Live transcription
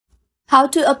How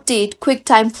to update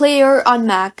QuickTime Player on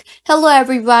Mac. Hello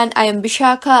everyone, I am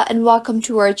Bishaka and welcome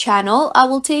to our channel. I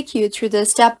will take you through the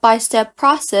step-by-step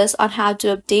process on how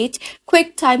to update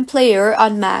QuickTime Player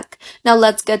on Mac. Now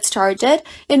let's get started.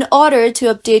 In order to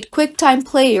update QuickTime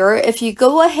Player, if you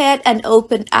go ahead and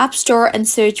open App Store and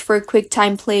search for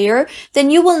QuickTime Player, then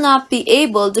you will not be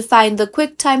able to find the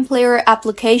QuickTime Player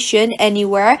application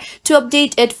anywhere to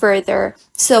update it further.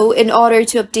 So in order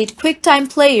to update QuickTime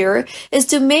Player is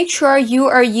to make sure you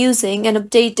are using an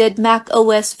updated Mac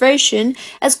OS version,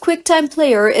 as QuickTime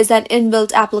Player is an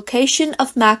inbuilt application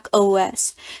of Mac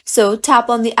OS. So tap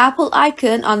on the Apple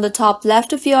icon on the top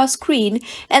left of your screen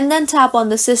and then tap on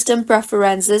the System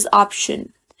Preferences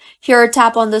option. Here,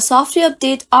 tap on the Software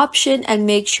Update option and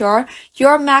make sure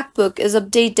your MacBook is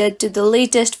updated to the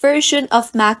latest version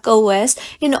of Mac OS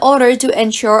in order to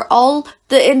ensure all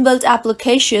the inbuilt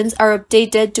applications are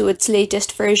updated to its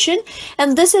latest version.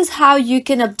 And this is how you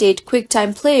can update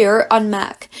QuickTime Player on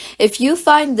Mac. If you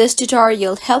find this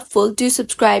tutorial helpful, do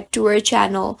subscribe to our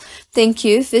channel. Thank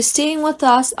you for staying with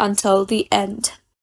us until the end.